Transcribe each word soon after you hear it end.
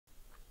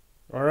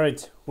All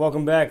right,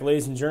 welcome back,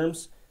 ladies and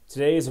germs.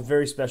 Today is a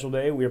very special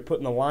day. We are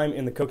putting the lime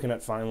in the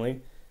coconut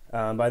finally.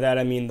 By that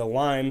I mean the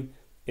lime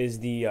is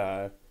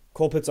the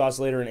Colpitts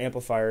oscillator and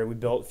amplifier we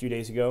built a few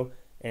days ago,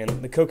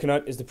 and the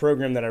coconut is the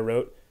program that I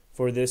wrote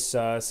for this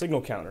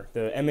signal counter,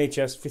 the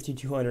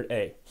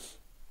MHS5200A.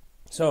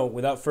 So,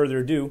 without further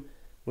ado,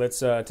 let's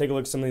take a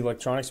look at some of the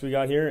electronics we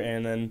got here,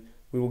 and then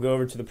we will go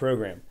over to the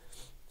program.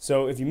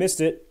 So, if you missed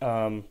it,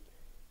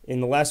 in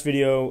the last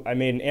video, I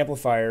made an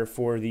amplifier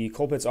for the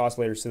Colpitts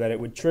oscillator so that it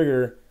would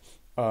trigger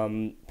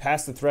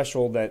past the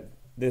threshold that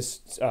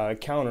this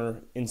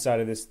counter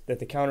inside of this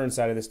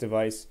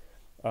device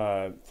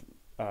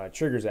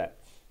triggers at.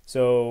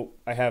 So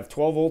I have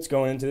 12 volts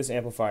going into this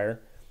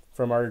amplifier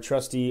from our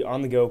trusty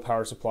on-the-go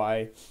power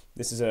supply.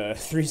 This is a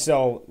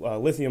 3-cell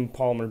lithium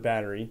polymer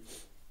battery,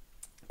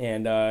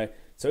 and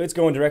so it's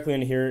going directly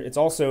into here. It's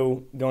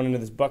also going into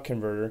this buck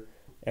converter.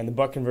 And the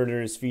buck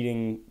converter is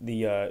feeding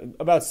the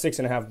about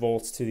 6.5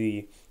 volts to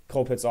the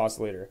Colpitts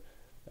oscillator,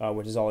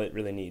 which is all it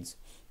really needs.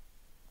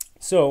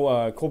 So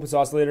Colpitts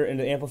oscillator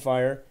into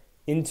amplifier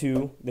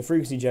into the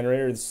frequency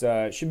generator. This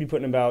should be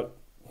putting about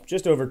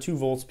just over 2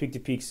 volts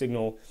peak-to-peak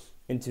signal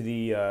into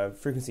the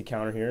frequency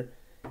counter here.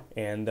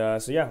 And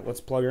so yeah, let's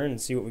plug her in and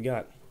see what we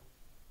got.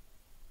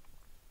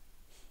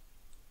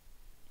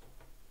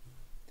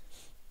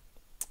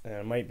 And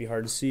it might be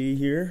hard to see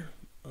here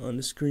on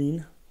the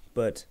screen,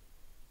 but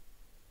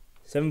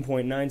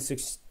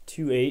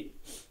 7.9628,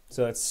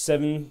 so that's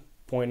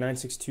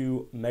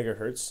 7.962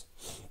 megahertz.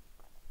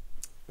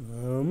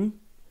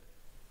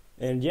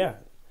 And yeah,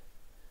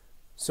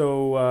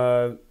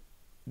 so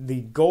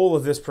the goal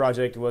of this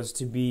project was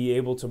to be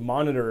able to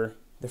monitor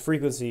the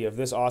frequency of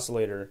this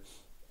oscillator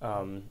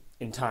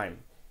in time.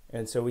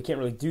 And so we can't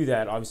really do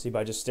that, obviously,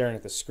 by just staring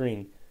at the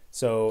screen.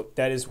 So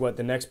that is what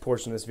the next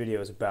portion of this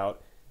video is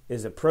about,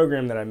 is a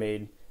program that I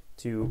made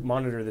to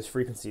monitor this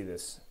frequency.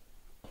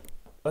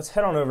 Let's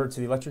head on over to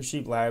the Electric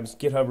Sheep Labs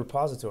GitHub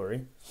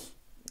repository,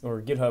 or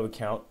GitHub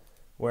account,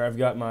 where I've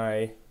got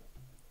my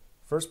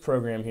first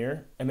program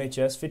here,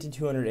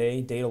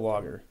 MHS5200A data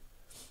logger.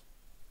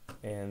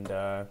 And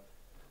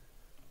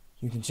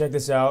you can check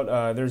this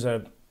out. There's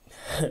a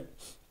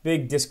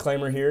big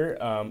disclaimer here.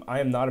 I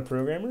am not a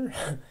programmer.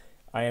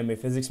 I am a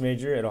physics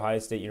major at Ohio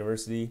State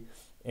University,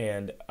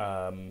 and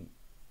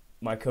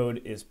my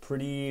code is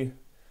pretty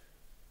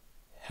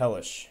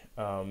hellish.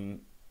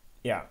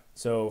 Yeah,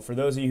 so for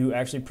those of you who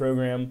actually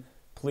program,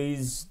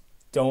 please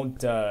don't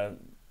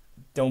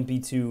be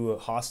too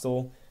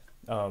hostile.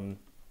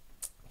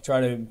 Try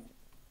to,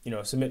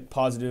 submit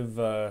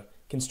positive,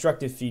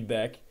 constructive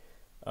feedback,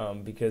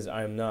 because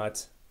I am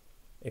not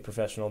a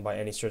professional by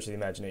any stretch of the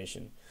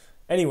imagination.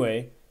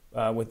 Anyway,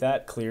 with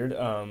that cleared,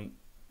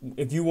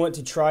 if you want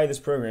to try this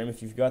program,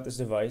 if you've got this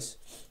device,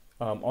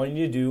 all you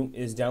need to do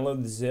is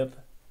download the zip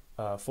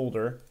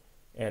folder.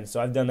 And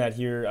so I've done that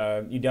here.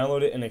 You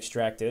download it and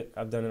extract it.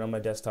 I've done it on my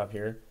desktop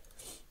here.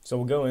 So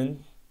we'll go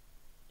into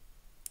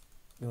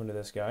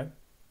this guy,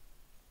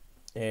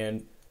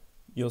 and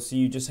you'll see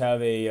you just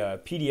have a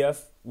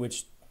PDF,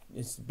 which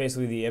is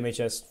basically the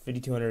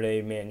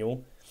MHS5200A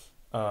manual.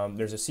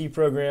 There's a C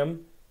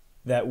program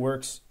that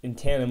works in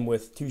tandem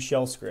with 2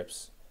 shell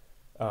scripts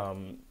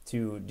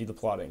to do the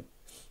plotting.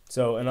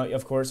 So, and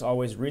of course,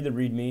 always read the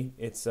README.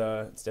 It's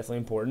definitely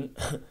important.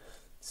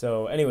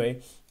 So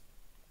anyway,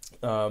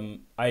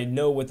 I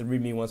know what the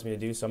README wants me to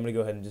do, so I'm going to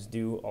go ahead and just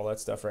do all that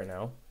stuff right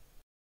now.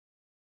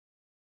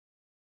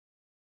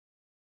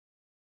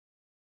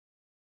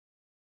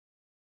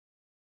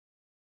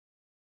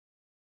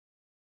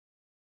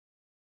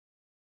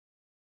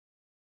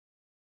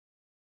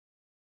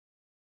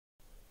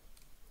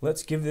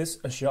 Let's give this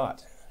a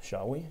shot,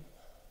 shall we?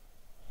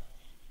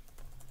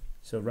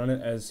 So run it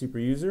as super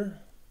user.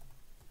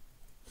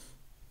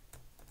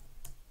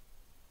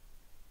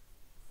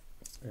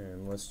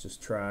 And let's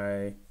just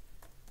try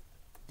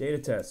data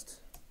test.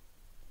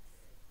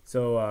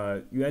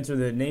 So you enter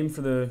the name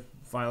for the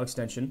file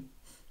extension,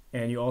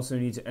 and you also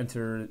need to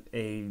enter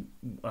a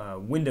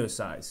window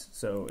size.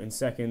 So in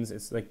seconds,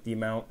 it's like the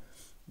amount,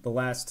 the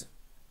last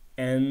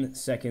n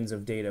seconds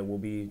of data will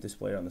be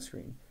displayed on the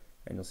screen,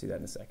 and you'll see that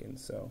in a second.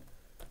 So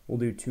we'll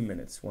do 2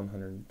 minutes,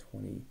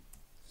 120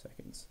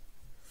 seconds.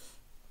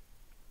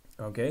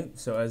 Okay,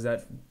 so as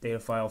that data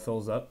file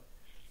fills up,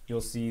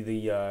 you'll see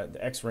the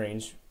X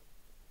range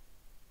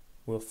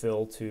will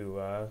fill to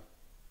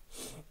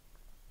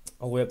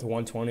all the way up to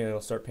 120, and it'll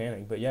start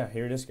panning. But yeah,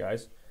 here it is,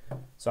 guys.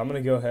 So I'm going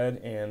to go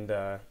ahead and,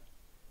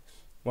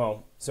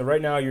 so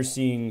right now you're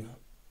seeing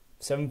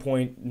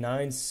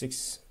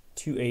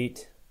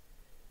 7.9628.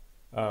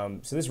 So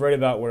this is right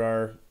about where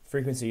our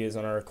frequency is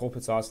on our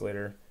Colpitts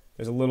oscillator.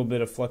 There's a little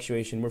bit of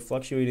fluctuation. We're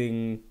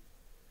fluctuating,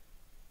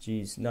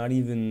 not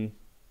even,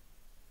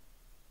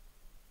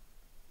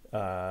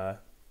 I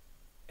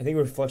think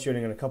we're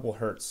fluctuating in a couple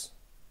hertz.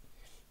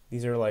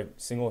 These are like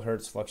single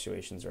hertz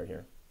fluctuations right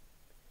here,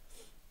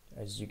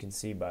 as you can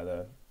see by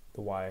the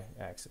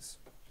y-axis.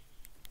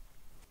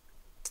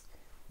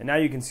 And now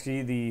you can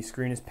see the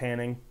screen is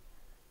panning.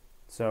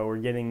 So we're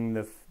getting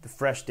the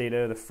fresh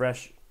data, the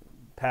fresh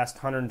past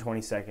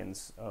 120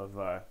 seconds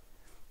of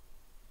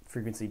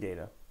frequency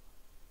data.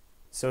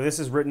 So this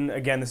is written,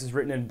 again, this is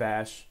written in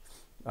Bash,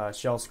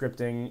 shell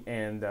scripting,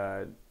 and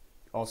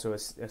also a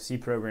C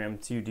program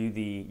to do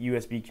the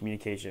USB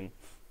communication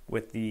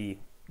with the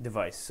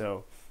device.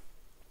 So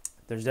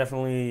there's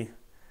definitely,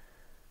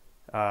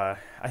 I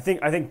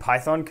think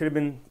Python could have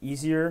been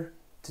easier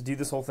to do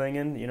this whole thing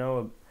in, you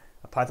know,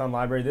 a Python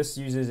library. This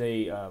uses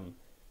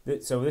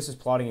so this is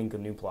plotting in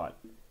GNU-plot.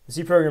 The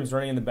C program is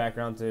running in the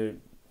background to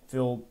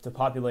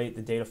populate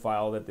the data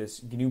file that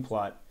this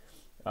GNU-plot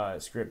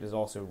script is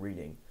also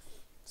reading.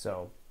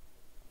 So,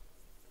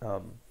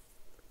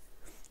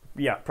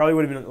 yeah, probably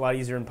would have been a lot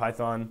easier in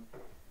Python,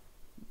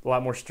 a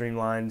lot more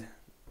streamlined,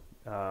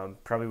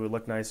 probably would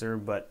look nicer,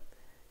 but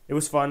it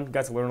was fun.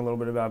 Got to learn a little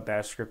bit about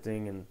Bash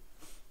scripting,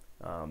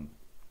 and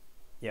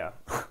yeah.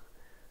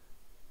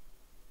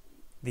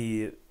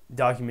 The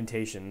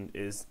documentation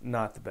is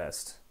not the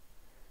best,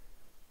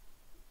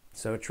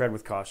 so tread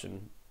with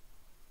caution.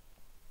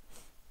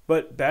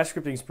 But Bash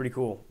scripting is pretty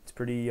cool. It's a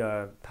pretty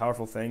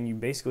powerful thing. You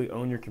basically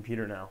own your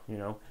computer now. You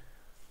know,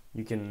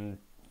 you can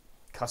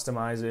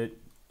customize it.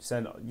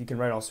 You can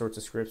write all sorts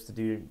of scripts to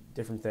do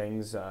different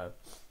things.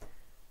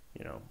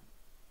 You know,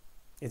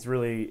 it's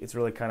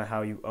really kind of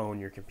how you own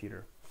your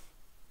computer.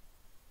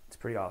 It's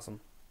pretty awesome.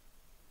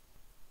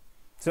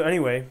 So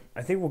anyway,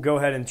 I think we'll go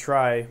ahead and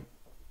try.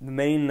 The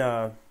main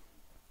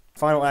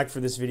final act for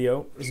this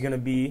video is going to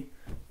be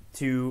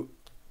to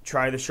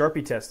try the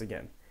Sharpie test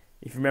again.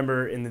 If you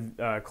remember in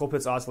the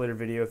Colpitts oscillator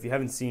video, if you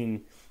haven't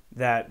seen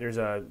that, there's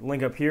a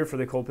link up here for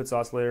the Colpitts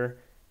oscillator,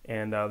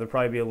 and there'll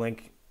probably be a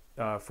link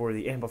for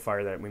the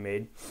amplifier that we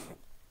made.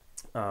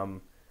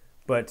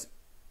 But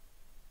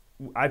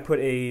I put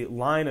a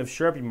line of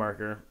Sharpie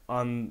marker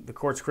on the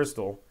quartz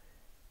crystal,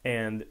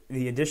 and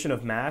the addition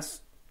of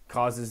mass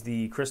causes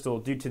the crystal,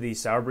 due to the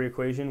Sauerbrey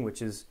equation,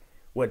 which is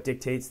what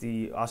dictates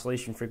the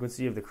oscillation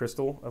frequency of the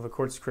crystal, of a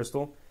quartz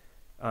crystal.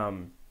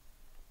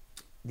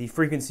 The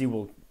frequency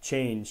will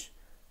change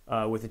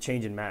with a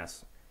change in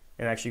mass.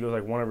 It actually goes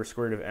like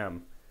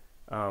 1/√m.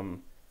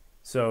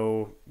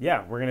 So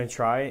yeah, we're gonna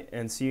try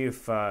and see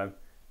if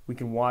we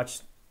can watch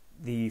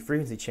the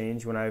frequency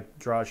change when I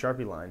draw a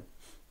Sharpie line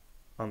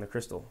on the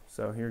crystal.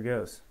 So here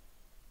goes.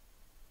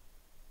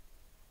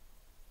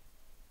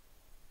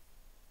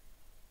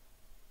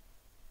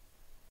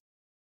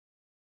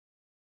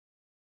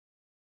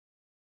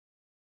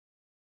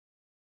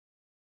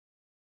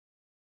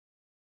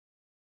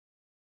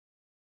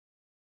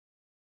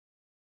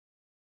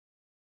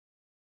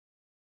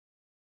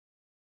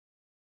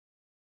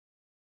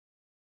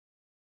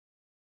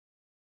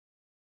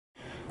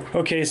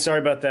 Okay, sorry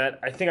about that.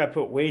 I think I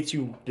put way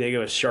too big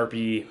of a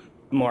Sharpie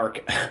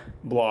mark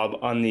blob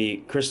on the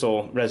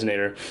crystal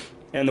resonator.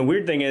 And the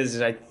weird thing is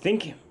I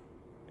think,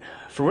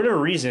 for whatever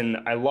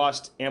reason, I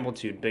lost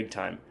amplitude big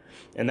time.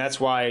 And that's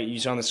why you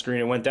saw on the screen,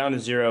 it went down to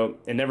 0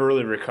 and never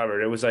really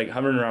recovered. It was like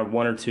hovering around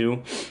 1 or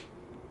 2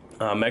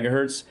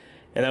 megahertz.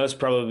 And that was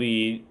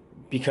probably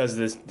because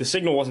the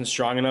signal wasn't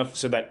strong enough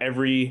so that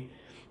every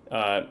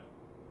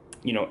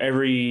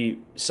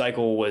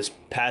cycle was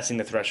passing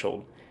the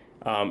threshold.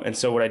 And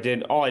so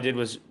all I did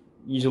was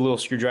use a little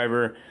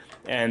screwdriver,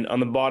 and on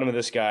the bottom of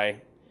this guy,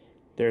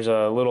 there's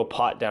a little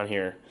pot down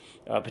here,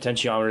 a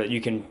potentiometer that you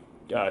can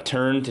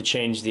turn to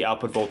change the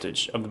output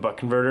voltage of the buck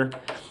converter.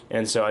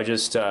 And so I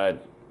just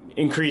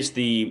increased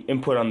the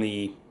input on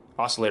the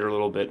oscillator a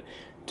little bit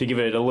to give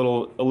it a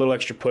little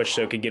extra push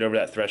so it could get over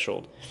that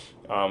threshold.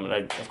 And I,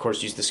 of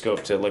course, used the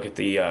scope to look at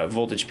the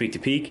voltage peak to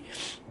peak,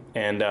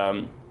 and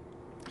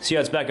see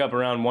how it's back up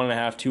around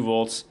 1.5, 2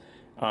 volts.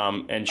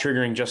 And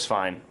triggering just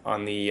fine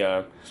on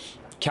the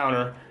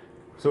counter.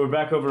 So we're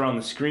back over on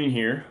the screen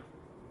here.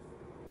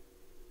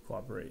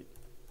 Cooperate.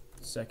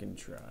 Second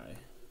try.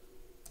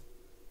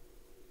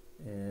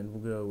 And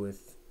we'll go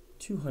with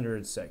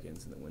 200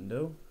 seconds in the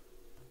window.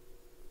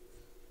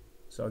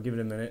 So I'll give it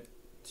a minute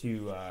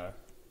to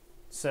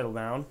settle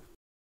down.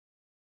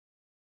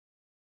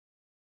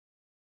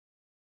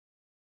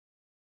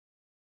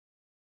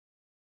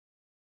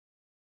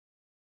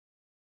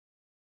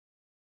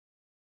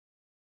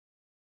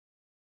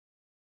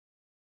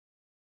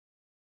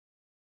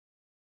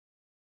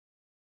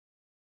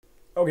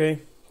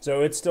 Okay,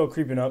 so it's still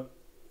creeping up,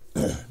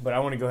 but I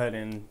want to go ahead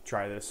and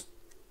try this.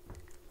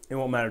 It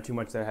won't matter too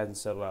much that it hasn't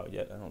settled out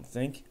yet, I don't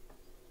think.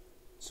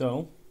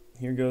 So,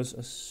 here goes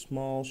a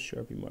small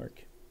Sharpie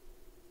mark.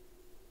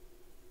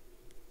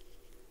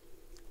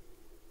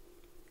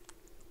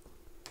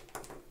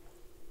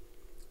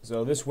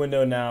 So this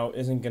window now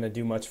isn't going to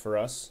do much for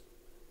us.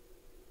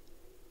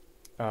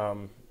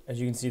 As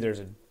you can see,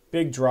 there's a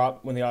big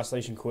drop when the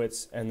oscillation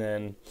quits, and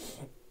then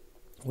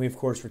we, of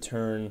course,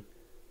 return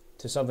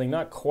to something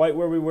not quite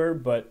where we were,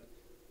 but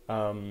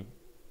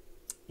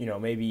you know,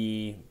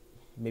 maybe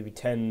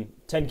 10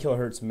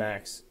 kilohertz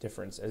max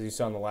difference, as you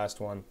saw in the last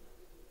one.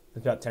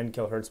 It's about 10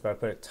 kilohertz, but I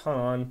put a ton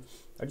on.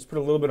 I just put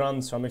a little bit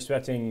on, so I'm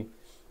expecting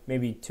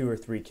maybe 2 or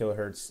 3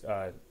 kilohertz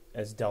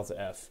as delta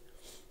F.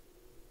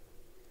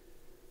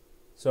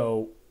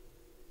 So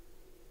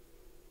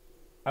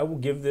I will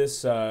give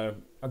this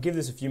I'll give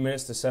this a few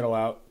minutes to settle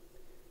out,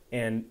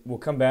 and we'll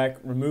come back,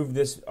 remove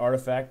this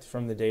artifact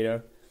from the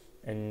data,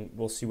 and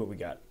we'll see what we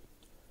got.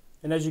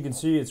 And as you can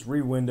see, it's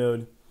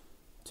re-windowed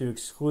to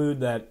exclude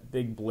that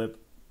big blip.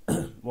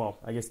 Well,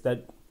 I guess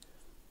that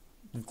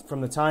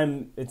from the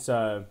time it's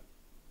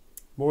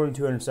more than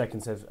 200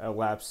 seconds have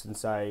elapsed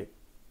since I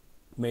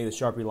made the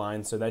Sharpie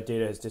line, so that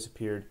data has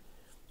disappeared.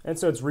 And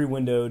so it's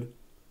re-windowed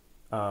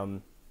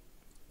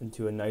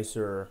into a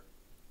nicer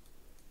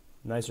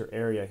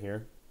area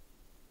here.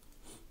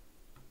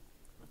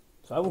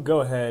 So I will go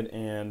ahead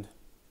and,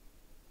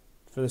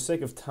 for the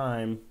sake of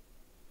time,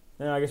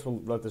 I guess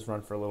we'll let this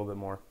run for a little bit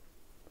more.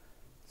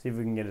 See if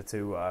we can get it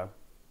to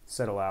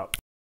settle out.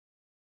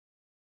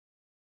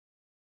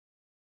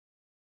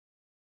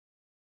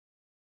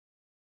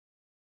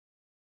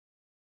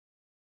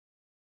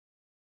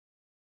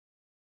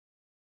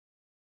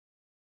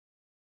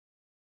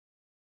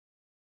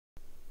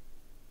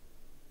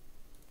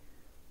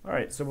 All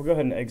right, so we'll go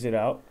ahead and exit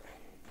out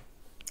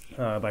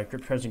by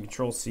pressing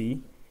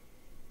Control-C.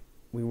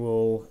 We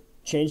will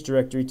change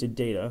directory to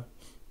data.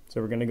 So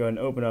we're going to go ahead and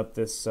open up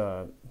this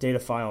data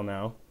file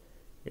now.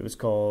 It was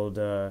called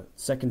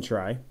Second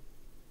Try.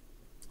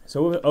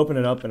 So we'll open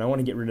it up, and I want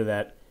to get rid of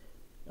that.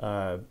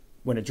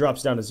 When it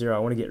drops down to 0, I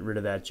want to get rid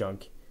of that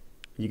junk.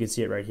 You can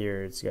see it right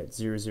here. It's got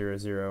 0, 0,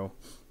 0.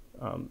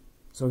 So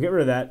we'll get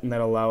rid of that, and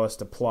that'll allow us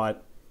to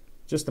plot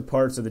just the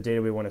parts of the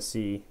data we want to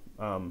see.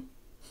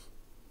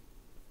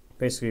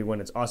 Basically when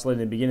it's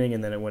oscillating in the beginning,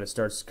 and then when it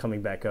starts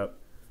coming back up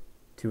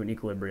to an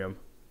equilibrium.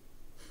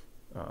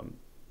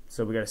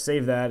 So we got to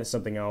save that as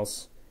something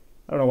else.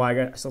 I don't know why.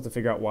 I still have to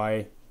figure out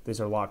why these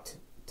are locked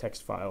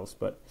text files.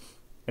 But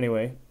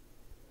anyway,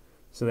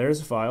 so there's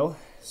a file.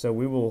 So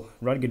we will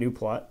run GNU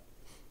plot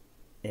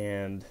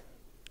and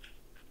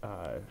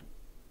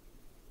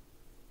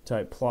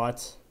type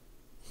plot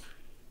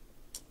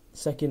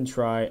second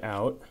try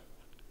out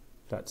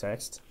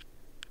 .text.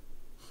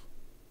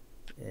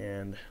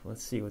 And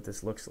let's see what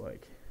this looks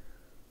like.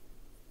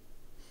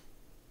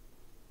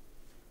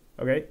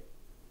 Okay,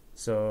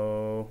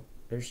 so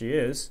there she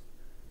is.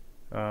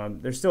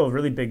 There's still a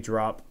really big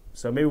drop,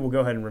 so maybe we'll go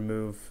ahead and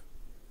remove.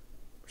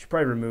 We should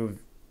probably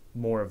remove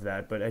more of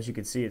that, but as you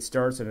can see, it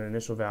starts at an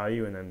initial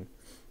value and then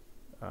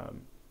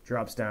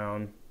drops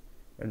down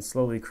and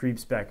slowly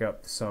creeps back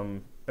up to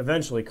some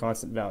eventually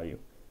constant value.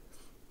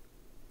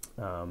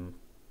 And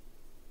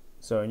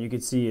you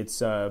can see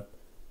it's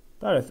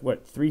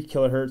about 3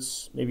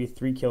 kilohertz, maybe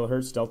 3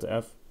 kilohertz delta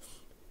F.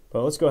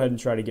 But let's go ahead and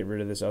try to get rid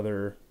of this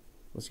other.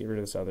 Let's get rid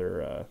of this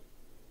other.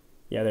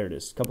 Yeah, there it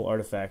is. A couple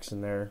artifacts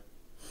in there.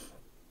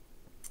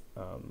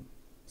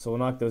 So we'll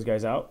knock those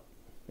guys out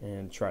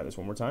and try this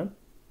one more time.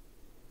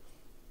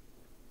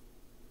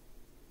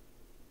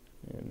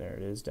 And there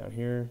it is down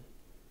here.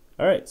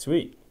 All right,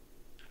 sweet,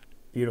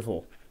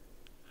 beautiful.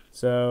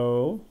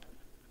 So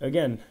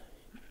again,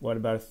 what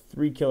about a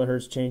 3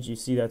 kilohertz change? You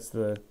see that's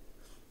the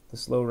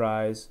slow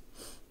rise.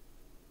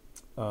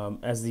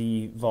 As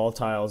the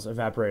volatiles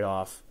evaporate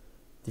off,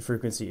 the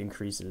frequency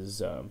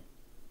increases up,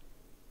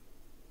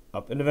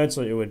 and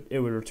eventually it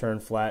would return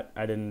flat.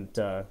 I didn't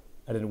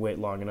wait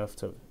long enough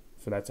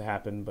for that to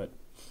happen, but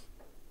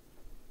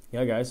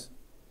yeah, guys,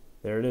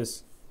 there it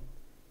is.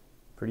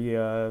 Pretty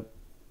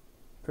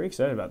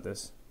excited about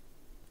this.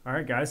 All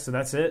right, guys, so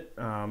that's it.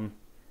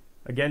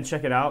 Again,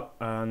 check it out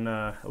on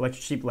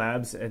Electric Sheep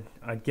Labs at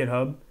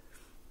GitHub,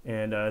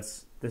 and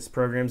this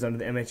program's under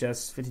the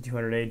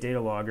MHS5200A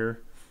data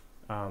logger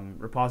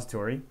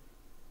repository.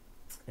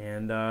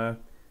 And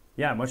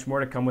yeah, much more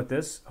to come with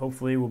this.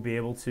 Hopefully we'll be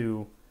able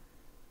to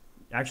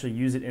actually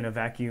use it in a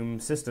vacuum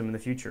system in the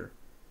future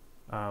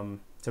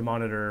to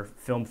monitor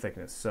film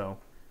thickness. So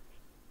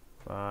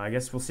I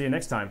guess we'll see you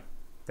next time.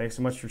 Thanks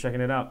so much for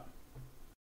checking it out.